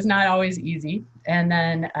it was not always easy. And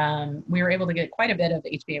then we were able to get quite a bit of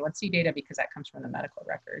HbA1c data because that comes from the medical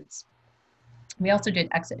records. We also did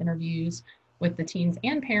exit interviews with the teens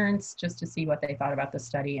and parents just to see what they thought about the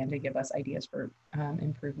study and to give us ideas for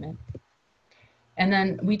improvement. And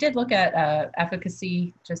then we did look at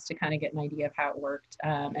efficacy just to kind of get an idea of how it worked.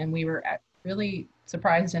 And we were really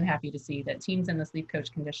surprised and happy to see that teens in the sleep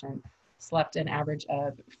coach condition slept an average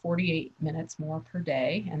of 48 minutes more per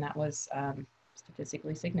day, and that was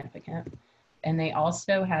statistically significant. And they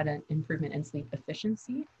also had an improvement in sleep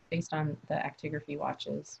efficiency based on the actigraphy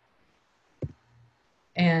watches.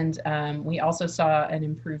 And we also saw an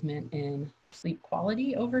improvement in sleep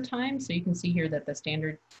quality over time. So you can see here that the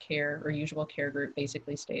standard care or usual care group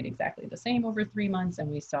basically stayed exactly the same over 3 months.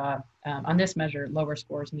 And we saw on this measure, lower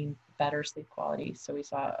scores mean better sleep quality. So we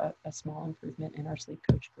saw a small improvement in our sleep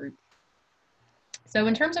coach group. So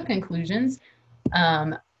in terms of conclusions,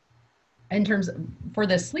 for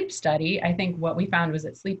the sleep study, I think what we found was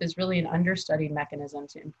that sleep is really an understudied mechanism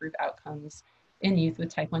to improve outcomes in youth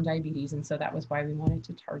with type 1 diabetes. And so that was why we wanted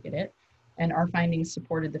to target it. And our findings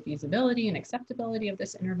supported the feasibility and acceptability of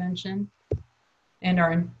this intervention. And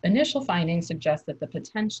our initial findings suggest that the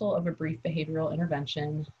potential of a brief behavioral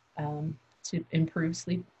intervention to improve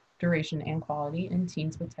sleep duration and quality in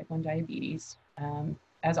teens with type 1 diabetes.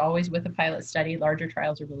 As always with a pilot study, larger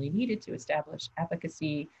trials are really needed to establish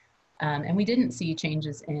efficacy. And we didn't see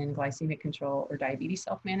changes in glycemic control or diabetes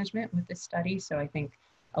self-management with this study. So I think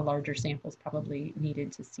a larger sample is probably needed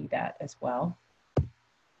to see that as well.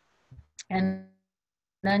 And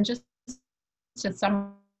then just to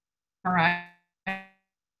summarize,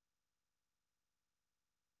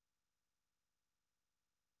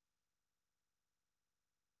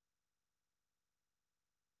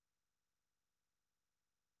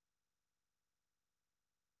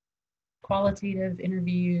 qualitative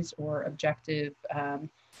interviews or objective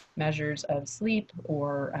measures of sleep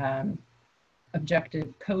or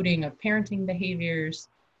objective coding of parenting behaviors,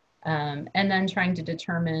 and then trying to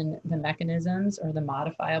determine the mechanisms or the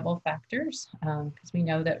modifiable factors, because we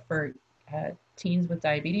know that for teens with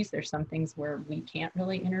diabetes, there's some things where we can't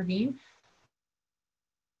really intervene.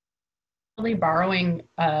 Really borrowing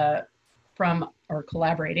from or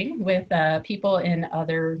collaborating with people in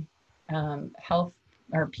other health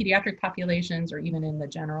or pediatric populations or even in the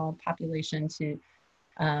general population to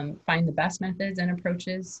find the best methods and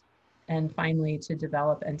approaches, and finally to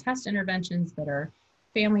develop and test interventions that are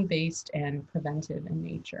family-based and preventive in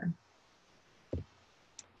nature.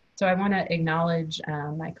 So I want to acknowledge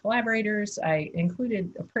my collaborators. I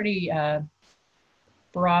included a pretty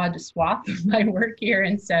broad swath of my work here,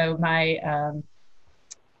 and so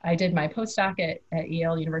I did my postdoc at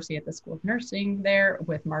Yale University at the School of Nursing there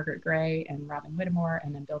with Margaret Gray and Robin Whittemore,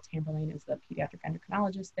 and then Bill Tamberlane is the pediatric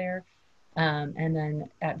endocrinologist there. And then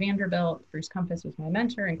at Vanderbilt, Bruce Compass was my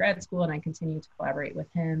mentor in grad school, and I continue to collaborate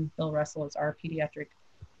with him. Bill Russell is our pediatric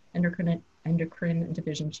endocrine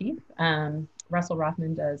division chief. Russell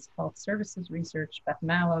Rothman does health services research. Beth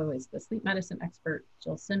Mallow is the sleep medicine expert.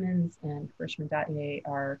 Jill Simmons and Karishma Datye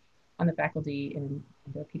are on the faculty and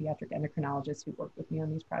the pediatric endocrinologists who work with me on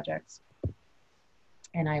these projects.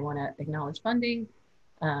 And I want to acknowledge funding.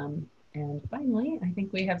 And finally, I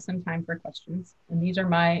think we have some time for questions. And these are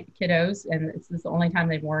my kiddos, and this is the only time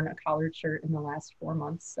they've worn a collared shirt in the last 4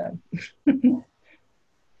 months. So.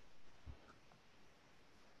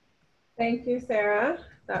 Thank you, Sarah.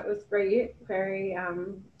 That was great. Very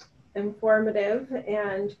informative,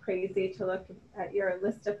 and crazy to look at your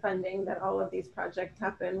list of funding that all of these projects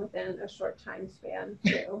happen within a short time span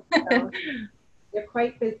too. So you're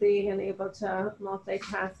quite busy and able to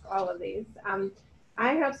multitask all of these.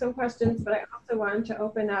 I have some questions, but I also wanted to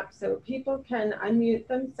open up so people can unmute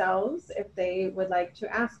themselves if they would like to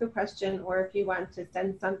ask a question, or if you want to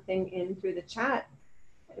send something in through the chat.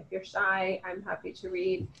 If you're shy, I'm happy to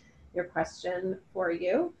read your question for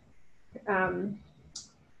you.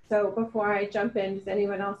 So before I jump in, does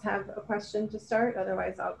anyone else have a question to start?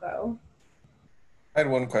 Otherwise, I'll go. I had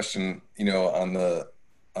one question, you know, on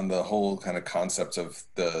the whole kind of concept of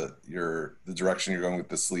the direction you're going with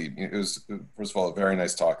the sleep. It was, first of all, a very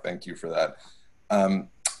nice talk. Thank you for that.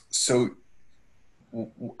 So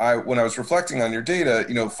when I was reflecting on your data,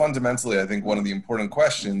 fundamentally, I think one of the important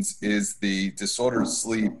questions is the disordered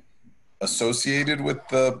sleep associated with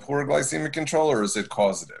the poor glycemic control, or is it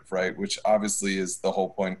causative, right? Which obviously is the whole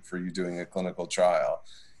point for you doing a clinical trial.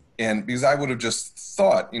 And because I would have just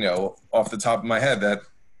thought, off the top of my head, that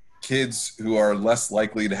kids who are less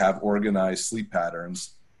likely to have organized sleep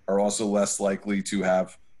patterns are also less likely to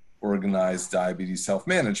have organized diabetes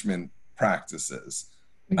self-management practices.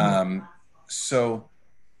 Mm-hmm. So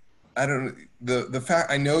I don't, the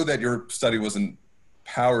fact, I know that your study wasn't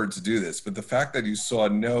powered to do this, but the fact that you saw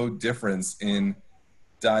no difference in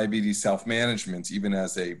diabetes self-management, even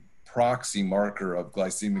as a proxy marker of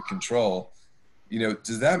glycemic control,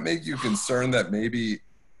 does that make you concerned that maybe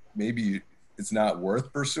it's not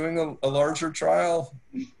worth pursuing a larger trial?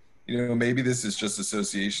 Maybe this is just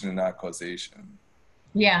association and not causation.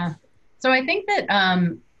 Yeah. So I think that,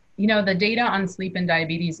 the data on sleep and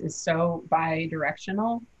diabetes is so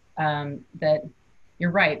bi-directional that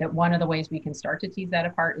you're right, that one of the ways we can start to tease that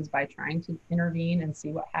apart is by trying to intervene and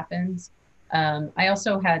see what happens. I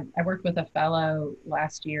worked with a fellow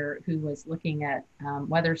last year who was looking at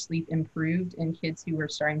whether sleep improved in kids who were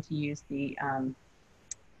starting to use the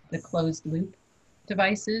closed loop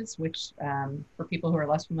devices, which for people who are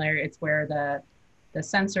less familiar, it's where the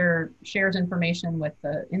sensor shares information with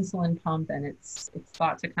the insulin pump, and it's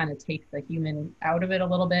thought to kind of take the human out of it a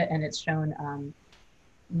little bit, and it's shown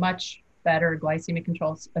much better glycemic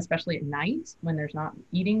control, especially at night when there's not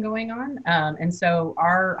eating going on. And so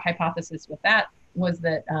our hypothesis with that was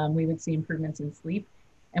that we would see improvements in sleep,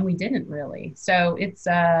 and we didn't really. So it's,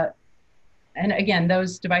 and again,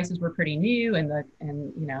 those devices were pretty new,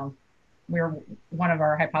 one of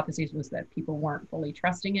our hypotheses was that people weren't fully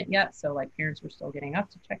trusting it yet. So like parents were still getting up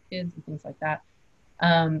to check kids and things like that.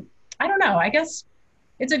 I don't know, I guess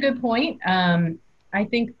it's a good point. I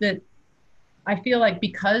think that I feel like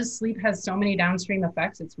because sleep has so many downstream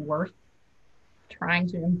effects, it's worth trying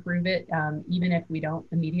to improve it. Even if we don't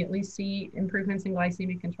immediately see improvements in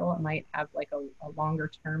glycemic control, it might have like a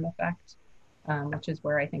longer term effect, which is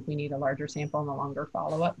where I think we need a larger sample and a longer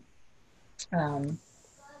follow-up.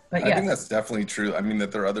 But yeah. I think that's definitely true. I mean,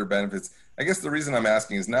 that there are other benefits. I guess the reason I'm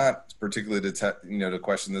asking is not particularly to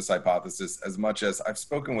question this hypothesis as much as I've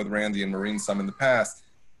spoken with Randy and Maureen some in the past,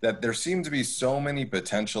 that there seem to be so many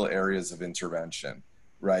potential areas of intervention,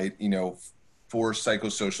 right? For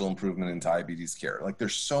psychosocial improvement in diabetes care. Like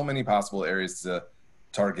there's so many possible areas to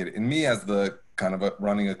target. And me as the kind of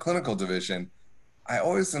running a clinical division, I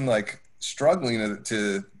always am like struggling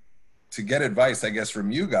to get advice, I guess,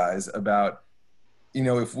 from you guys about,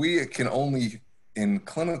 if we can only in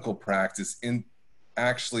clinical practice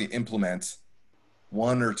actually implement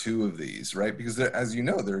one or two of these, right? Because as you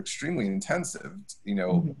know, they're extremely intensive,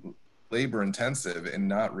 labor intensive and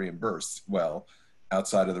not reimbursed well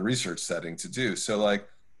outside of the research setting to do. So like,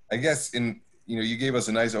 I guess you gave us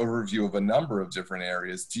a nice overview of a number of different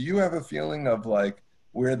areas. Do you have a feeling of like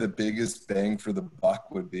where the biggest bang for the buck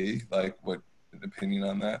would be? Like what an opinion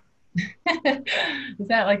on that? Is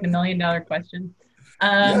that like the $1 million question?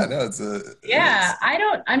 Yeah, no,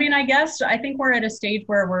 I think we're at a stage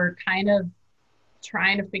where we're kind of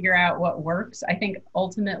trying to figure out what works. I think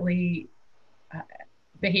ultimately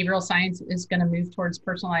behavioral science is going to move towards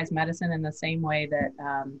personalized medicine in the same way that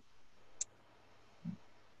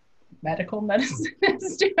medical medicine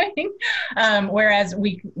is doing. Whereas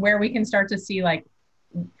where we can start to see like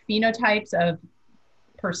phenotypes of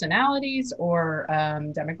personalities or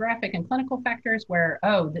demographic and clinical factors where,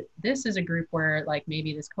 this is a group where like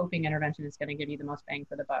maybe this coping intervention is going to give you the most bang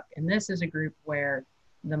for the buck. And this is a group where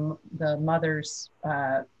the mother's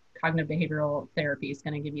cognitive behavioral therapy is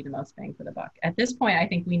going to give you the most bang for the buck. At this point, I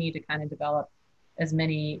think we need to kind of develop as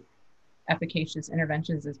many efficacious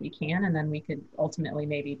interventions as we can, and then we could ultimately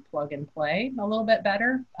maybe plug and play a little bit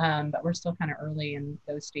better. But we're still kind of early in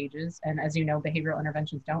those stages. And as you know, behavioral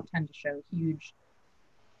interventions don't tend to show huge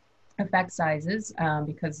effect sizes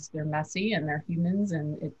because they're messy and they're humans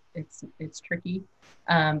and it's tricky.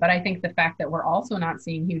 But I think the fact that we're also not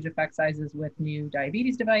seeing huge effect sizes with new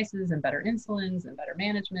diabetes devices and better insulins and better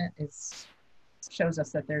management shows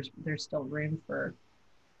us that there's still room for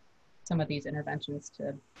some of these interventions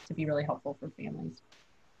to be really helpful for families.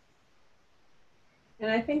 And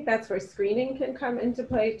I think that's where screening can come into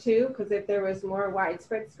play too, because if there was more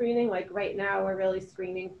widespread screening, like right now we're really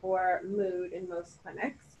screening for mood in most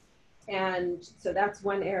clinics. And so that's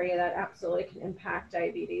one area that absolutely can impact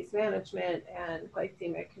diabetes management and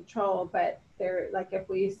glycemic control. But if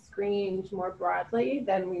we screened more broadly,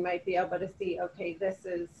 then we might be able to see, okay, this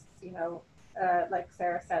is, like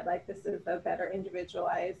Sarah said, like this is a better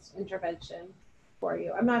individualized intervention for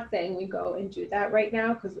you. I'm not saying we go and do that right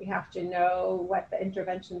now because we have to know what the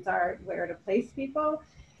interventions are, where to place people.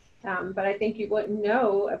 But I think you wouldn't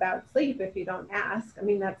know about sleep if you don't ask. I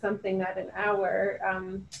mean, that's something that in our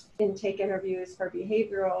intake interviews for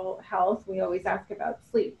behavioral health, we always ask about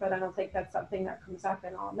sleep, but I don't think that's something that comes up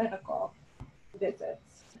in all medical visits.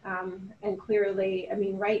 And clearly, I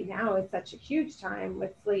mean, right now is such a huge time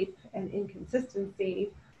with sleep and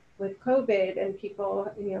inconsistency with COVID and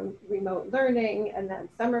people, you know, remote learning, and then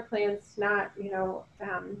summer plans not, you know,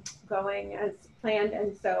 going as planned.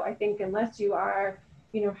 And so I think unless you are,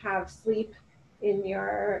 you know, have sleep in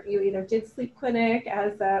your, you either did sleep clinic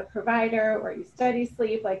as a provider or you study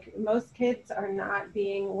sleep, like most kids are not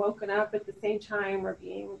being woken up at the same time or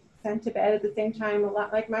being sent to bed at the same time. A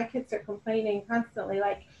lot, like my kids are complaining constantly,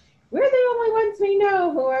 like, we're the only ones we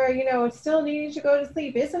know who are, you know, still needing to go to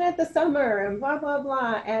sleep. Isn't it the summer? And blah, blah,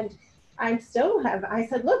 blah. And I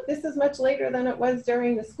said, look, this is much later than it was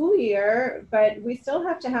during the school year, but we still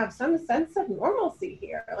have to have some sense of normalcy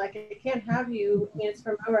here. Like, I can't have you, you know, it's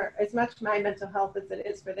from as much my mental health as it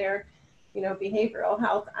is for their, you know, behavioral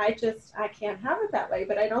health. I can't have it that way,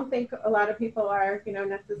 but I don't think a lot of people are, you know,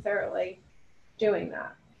 necessarily doing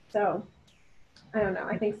that. So I don't know.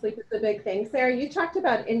 I think sleep is the big thing. Sarah, you talked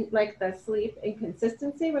about like the sleep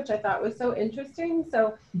inconsistency, which I thought was so interesting.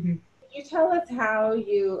 So can you tell us how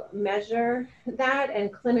you measure that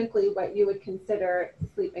and clinically what you would consider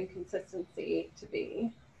sleep inconsistency to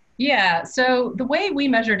be? Yeah, so the way we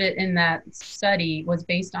measured it in that study was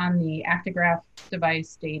based on the actigraph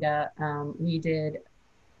device data. We did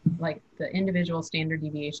like the individual standard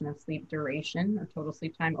deviation of sleep duration or total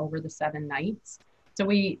sleep time over the 7 nights. So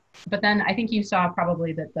but then I think you saw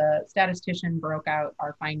probably that the statistician broke out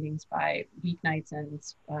our findings by weeknights and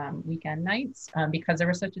weekend nights because there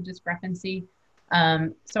was such a discrepancy.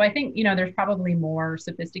 So I think, you know, there's probably more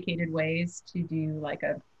sophisticated ways to do like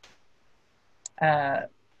a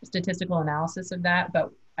statistical analysis of that.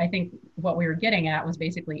 But I think what we were getting at was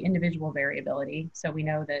basically individual variability. So we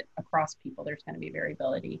know that across people, there's going to be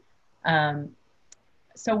variability.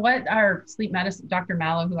 So what our sleep medicine, Dr.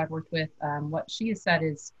 Mallow, who I've worked with, what she has said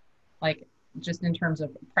is, like, just in terms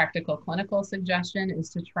of practical clinical suggestion, is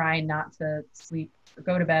to try not to sleep or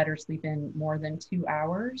go to bed or sleep in more than 2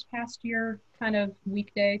 hours past your kind of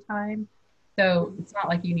weekday time. So it's not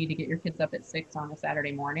like you need to get your kids up at 6 on a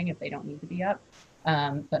Saturday morning if they don't need to be up,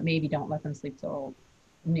 but maybe don't let them sleep till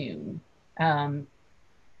noon.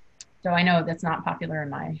 So I know that's not popular in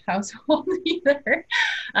my household either.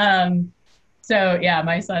 So yeah,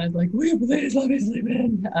 my son is like, will you please let me sleep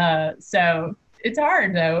in? So it's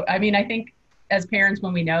hard though. I mean, I think as parents,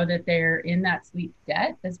 when we know that they're in that sleep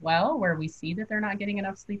debt as well, where we see that they're not getting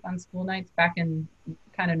enough sleep on school nights back in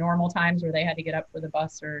kind of normal times where they had to get up for the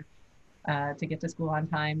bus or to get to school on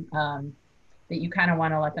time, that you kind of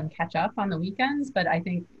want to let them catch up on the weekends. But I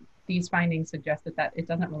think these findings suggest that it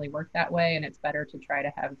doesn't really work that way, and it's better to try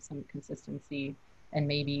to have some consistency and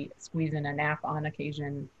maybe squeeze in a nap on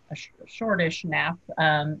occasion, a shortish nap,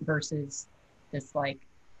 versus this like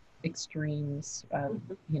extremes of,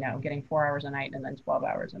 you know, getting 4 hours a night and then 12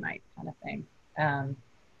 hours a night kind of thing.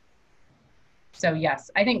 So yes,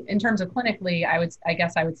 I think in terms of clinically, I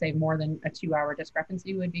guess I would say more than a 2-hour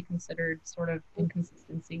discrepancy would be considered sort of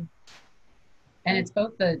inconsistency. And it's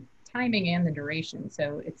both the timing and the duration.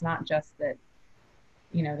 So it's not just that,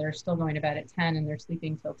 you know, they're still going to bed at 10 and they're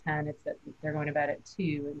sleeping till 10. It's that they're going to bed at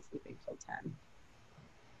 2 and sleeping till 10.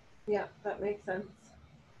 Yeah, that makes sense.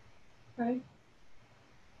 Okay.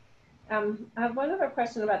 I have one other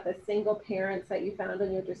question about the single parents that you found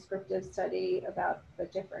in your descriptive study about the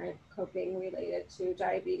different coping related to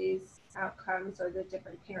diabetes outcomes, or the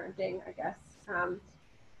different parenting, I guess.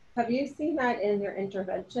 Have you seen that in your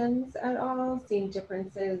interventions at all? Seen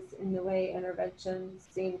differences in the way interventions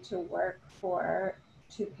seem to work for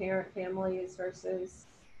two-parent families versus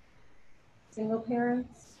single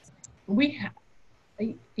parents?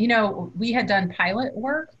 You know, we had done pilot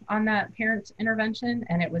work on that parent intervention,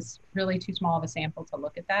 and it was really too small of a sample to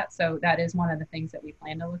look at that. So that is one of the things that we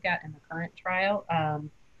plan to look at in the current trial.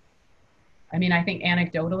 I mean, I think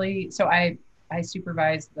anecdotally, so I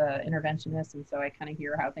supervise the interventionists, and so I kind of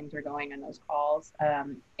hear how things are going in those calls.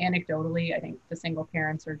 Anecdotally, I think the single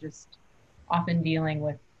parents are just often dealing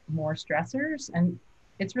with more stressors, and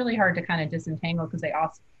it's really hard to kind of disentangle because they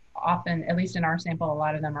often, at least in our sample, a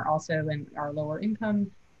lot of them are also in our lower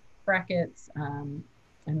income brackets, and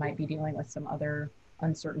might be dealing with some other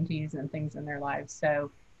uncertainties and things in their lives.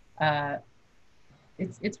 So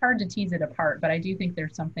it's hard to tease it apart, but I do think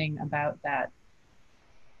there's something about that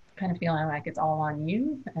kind of feeling like it's all on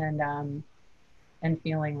you, and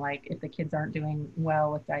feeling like if the kids aren't doing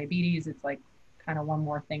well with diabetes, it's like kind of one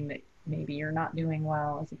more thing that maybe you're not doing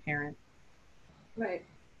well as a parent. Right.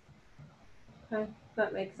 Okay,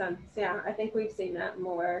 that makes sense. Yeah, I think we've seen that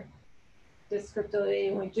more descriptively,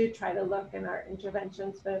 and we do try to look in our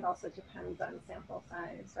interventions, but it also depends on sample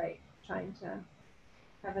size, right? Trying to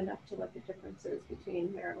have enough to look at differences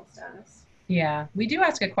between marital status. Yeah, we do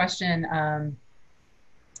ask a question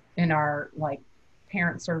in our like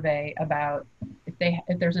parent survey about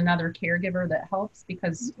if there's another caregiver that helps,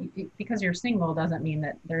 because you're single doesn't mean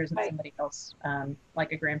that there isn't somebody else,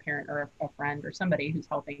 like a grandparent or a friend or somebody who's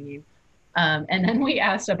helping you. And then we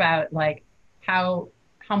asked about like how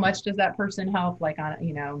much does that person help, like on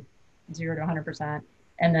 0 to 100%,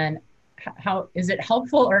 and then how is it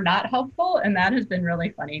helpful or not helpful? And that has been really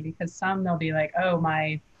funny, because some they'll be like, oh,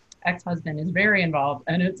 my ex-husband is very involved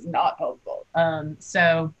and it's not helpful.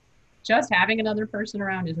 So just having another person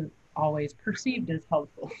around isn't always perceived as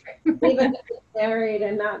helpful. Even if it's married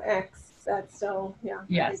and not ex, that's still, yeah.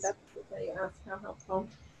 Yes. I think that's what you ask, how helpful.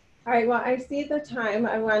 All right, well, I see the time.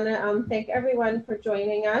 I want to thank everyone for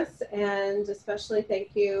joining us, and especially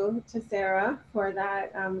thank you to Sarah for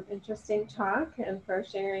that interesting talk and for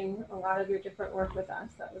sharing a lot of your different work with us.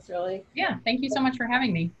 That was really... Yeah, thank you so much for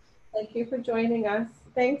having me. Thank you for joining us.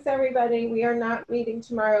 Thanks, everybody. We are not meeting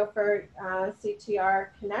tomorrow for CTR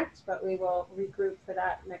Connect, but we will regroup for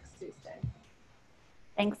that next Tuesday.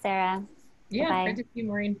 Thanks, Sarah. Yeah, Bye. good to see you,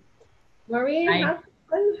 Maureen. Maureen, Bye. have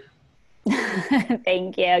fun.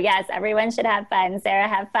 Thank you. Yes, everyone should have fun. Sarah,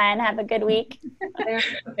 have fun. Have a good week. Thanks,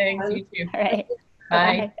 you too. All right.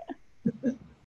 Bye. Bye.